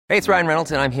Hey, it's Ryan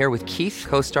Reynolds, and I'm here with Keith,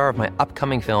 co-star of my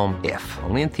upcoming film, If,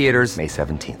 only in theaters May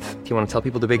 17th. Do you want to tell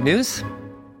people the big news?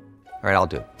 All right, I'll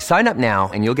do it. Sign up now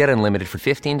and you'll get unlimited for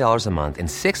 $15 a month and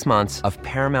 6 months of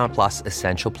Paramount Plus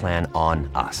Essential Plan on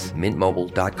us.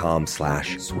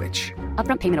 MintMobile.com/switch.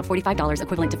 Upfront payment of $45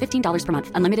 equivalent to $15 per month.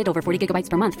 Unlimited over 40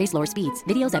 gigabytes per month. Face lower speeds.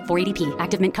 Videos at 480p.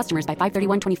 Active Mint customers by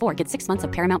 531.24 get 6 months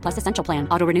of Paramount Plus Essential Plan.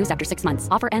 Auto renews after 6 months.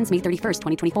 Offer ends May 31st,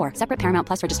 2024. Separate Paramount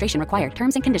Plus registration required.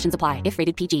 Terms and conditions apply if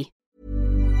rated PG.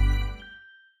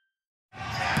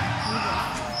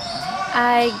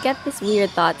 I get this weird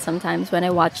thought sometimes when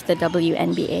I watch the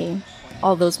WNBA.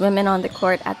 All those women on the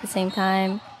court at the same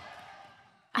time.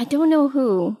 I don't know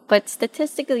who, but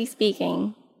statistically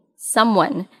speaking,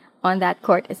 someone on that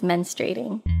court is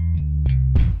menstruating.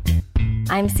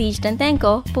 I'm Siege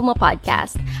Dantenko, Puma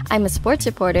Podcast. I'm a sports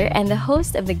reporter and the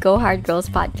host of the Go Hard Girls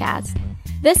podcast.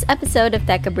 This episode of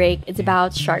Teka Break is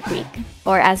about Shark Week,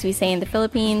 or as we say in the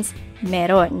Philippines,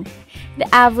 meron. The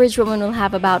average woman will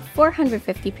have about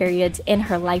 450 periods in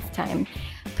her lifetime.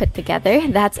 Put together,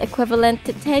 that's equivalent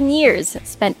to 10 years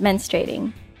spent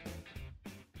menstruating.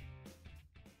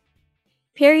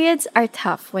 Periods are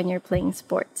tough when you're playing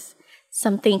sports.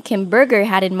 Something Kim Berger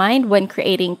had in mind when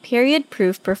creating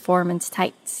period-proof performance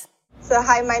tights. So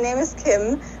hi, my name is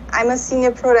Kim. I'm a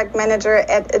senior product manager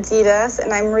at Adidas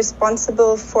and I'm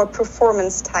responsible for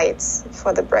performance tights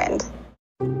for the brand.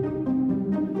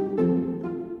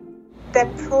 That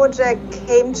project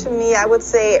came to me, I would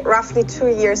say, roughly 2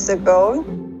 years ago.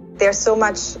 There's so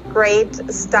much great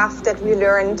stuff that we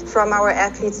learned from our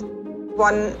athletes.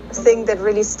 One thing that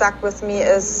really stuck with me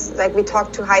is, like, we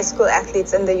talked to high school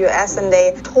athletes in the US and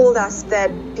they told us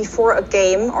that before a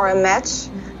game or a match,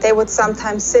 they would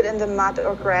sometimes sit in the mud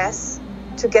or grass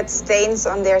to get stains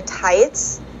on their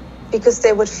tights because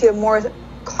they would feel more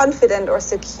confident or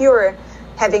secure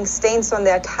having stains on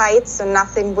their tights so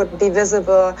nothing would be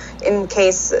visible in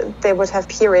case they would have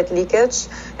period leakage.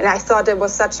 And I thought it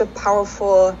was such a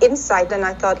powerful insight. And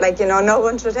I thought, like, no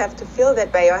one should have to feel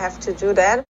that way or have to do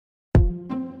that.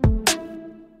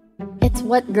 It's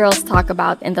what girls talk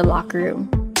about in the locker room.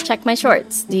 Check my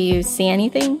shorts. Do you see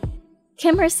anything?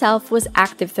 Kim herself was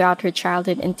active throughout her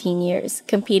childhood and teen years,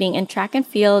 competing in track and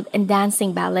field and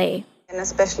dancing ballet. And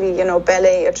especially,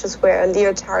 ballet, you just wear a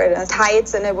leotard and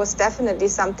tights, and it was definitely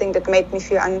something that made me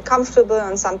feel uncomfortable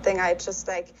and something I just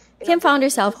Kim found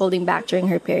herself holding back during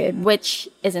her period, which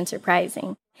isn't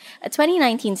surprising. A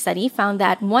 2019 study found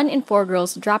that 1 in 4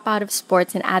 girls drop out of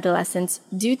sports in adolescence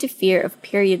due to fear of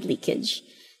period leakage.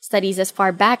 Studies as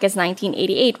far back as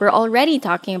 1988 were already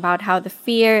talking about how the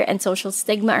fear and social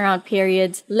stigma around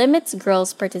periods limits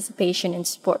girls' participation in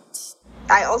sports.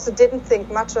 I also didn't think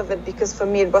much of it because for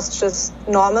me it was just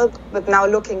normal. But now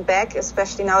looking back,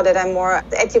 especially now that I'm more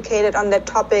educated on that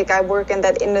topic, I work in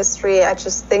that industry, I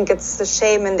just think it's a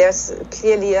shame. And there's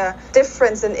clearly a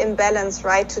difference in imbalance,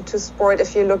 right, to sport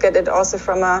if you look at it also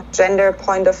from a gender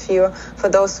point of view for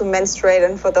those who menstruate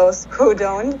and for those who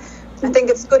don't. I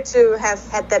think it's good to have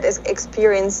had that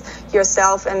experience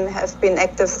yourself and have been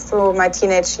active through my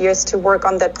teenage years to work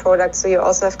on that product. So you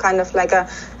also have kind of like a,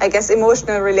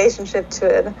 emotional relationship to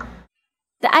it.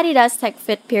 The Adidas Tech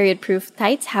Fit period-proof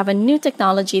tights have a new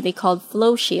technology they call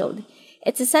Flow Shield.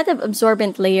 It's a set of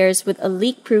absorbent layers with a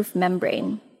leak-proof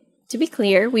membrane. To be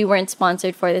clear, we weren't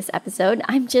sponsored for this episode.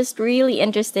 I'm just really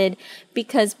interested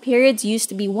because periods used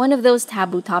to be one of those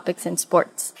taboo topics in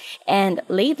sports. And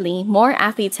lately, more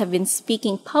athletes have been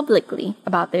speaking publicly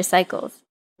about their cycles.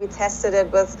 We tested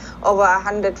it with over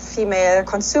 100 female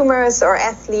consumers or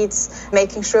athletes,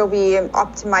 making sure we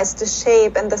optimize the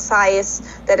shape and the size,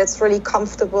 that it's really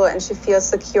comfortable and she feels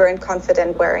secure and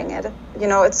confident wearing it.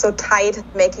 It's so tight,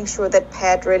 making sure that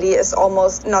pad really is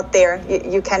almost not there.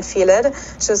 You can't feel it.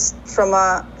 Just from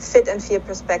a fit and feel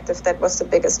perspective, that was the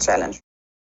biggest challenge.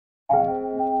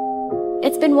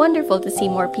 It's been wonderful to see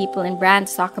more people and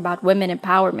brands talk about women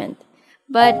empowerment.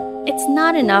 But it's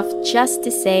not enough just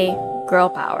to say girl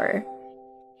power.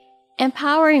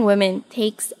 Empowering women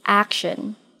takes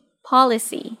action,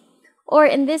 policy, or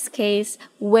in this case,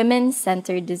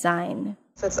 women-centered design.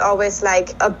 So it's always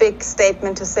like a big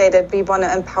statement to say that we want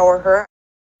to empower her.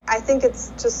 I think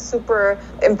it's just super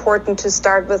important to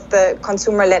start with the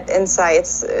consumer-led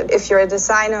insights. If you're a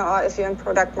designer or if you're in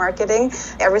product marketing,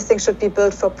 everything should be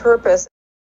built for purpose.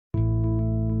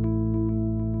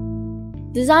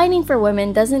 Designing for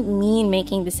women doesn't mean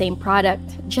making the same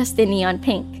product, just in neon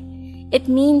pink. It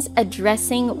means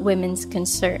addressing women's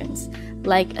concerns,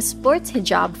 like a sports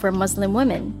hijab for Muslim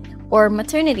women, or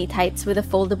maternity tights with a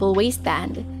foldable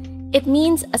waistband. It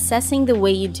means assessing the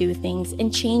way you do things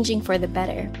and changing for the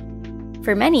better.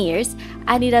 For many years,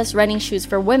 Adidas running shoes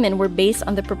for women were based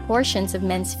on the proportions of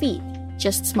men's feet,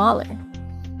 just smaller.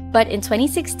 But in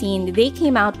 2016, they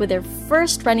came out with their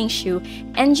first running shoe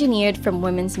engineered from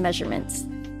women's measurements.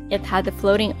 It had the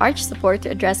floating arch support to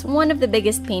address one of the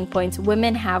biggest pain points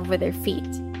women have with their feet.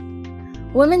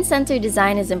 Women-centered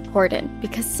design is important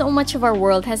because so much of our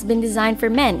world has been designed for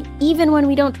men, even when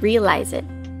we don't realize it.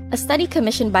 A study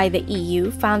commissioned by the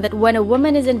EU found that when a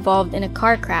woman is involved in a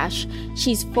car crash,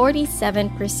 she's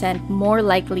 47% more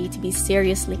likely to be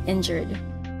seriously injured.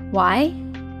 Why?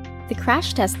 The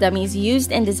crash test dummies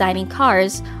used in designing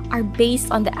cars are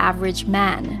based on the average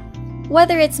man.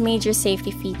 Whether it's major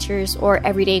safety features or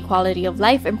everyday quality of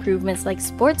life improvements like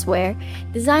sportswear,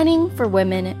 designing for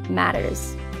women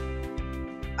matters.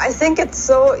 I think it's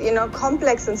so,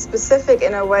 complex and specific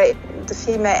in a way. The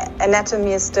female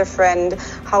anatomy is different,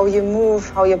 how you move,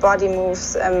 how your body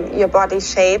moves, your body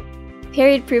shape.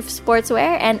 Period-proof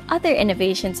sportswear and other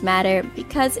innovations matter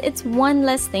because it's one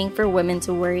less thing for women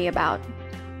to worry about.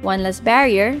 One less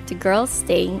barrier to girls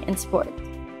staying in sport.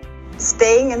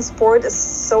 Staying in sport is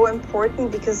so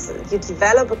important because you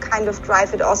develop a kind of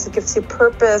drive. It also gives you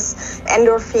purpose,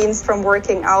 endorphins from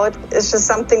working out. It's just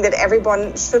something that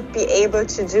everyone should be able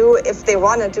to do if they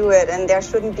want to do it. And there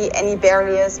shouldn't be any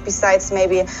barriers besides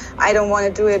maybe I don't want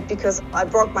to do it because I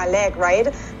broke my leg,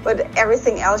 right? But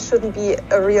everything else shouldn't be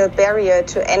a real barrier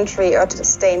to entry or to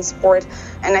stay in sport.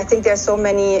 And I think there's so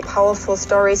many powerful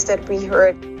stories that we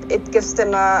heard. It gives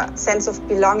them a sense of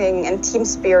belonging and team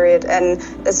spirit, and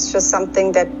it's just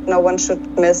something that no one should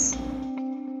miss.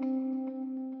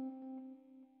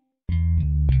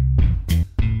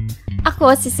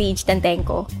 Ako si Siege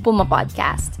Tantenko, Puma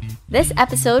Podcast. This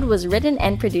episode was written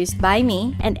and produced by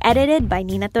me and edited by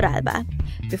Nina Toralba.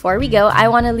 Before we go, I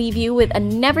want to leave you with a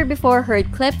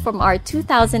never-before-heard clip from our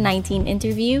 2019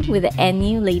 interview with the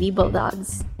NU Lady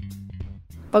Bulldogs.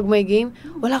 Pag may game,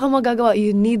 wala kang magagawa.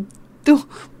 You need to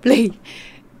play.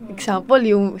 Example,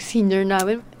 yung senior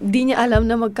namin, di niya alam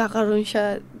na magkakaroon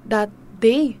siya that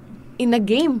day in a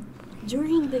game.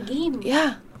 During the game?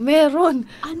 Yeah, meron.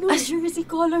 Ano jersey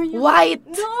color niya? White!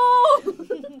 No!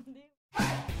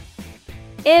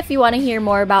 If you want to hear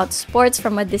more about sports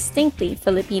from a distinctly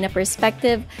Filipina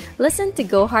perspective, listen to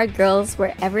Go Hard Girls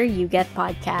wherever you get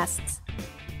podcasts.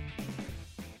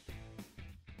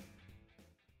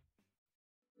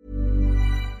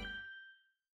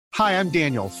 Hi, I'm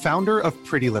Daniel, founder of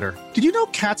Pretty Litter. Did you know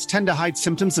cats tend to hide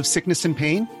symptoms of sickness and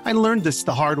pain? I learned this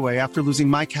the hard way after losing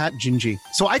my cat, Gingy.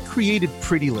 So I created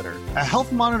Pretty Litter, a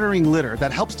health monitoring litter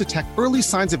that helps detect early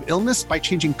signs of illness by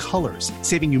changing colors,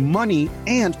 saving you money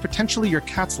and potentially your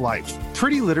cat's life.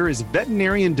 Pretty Litter is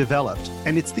veterinarian developed,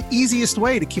 and it's the easiest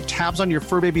way to keep tabs on your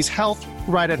fur baby's health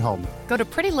right at home. Go to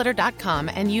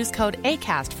prettylitter.com and use code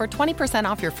ACAST for 20%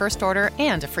 off your first order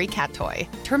and a free cat toy.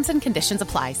 Terms and conditions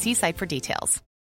apply. See site for details.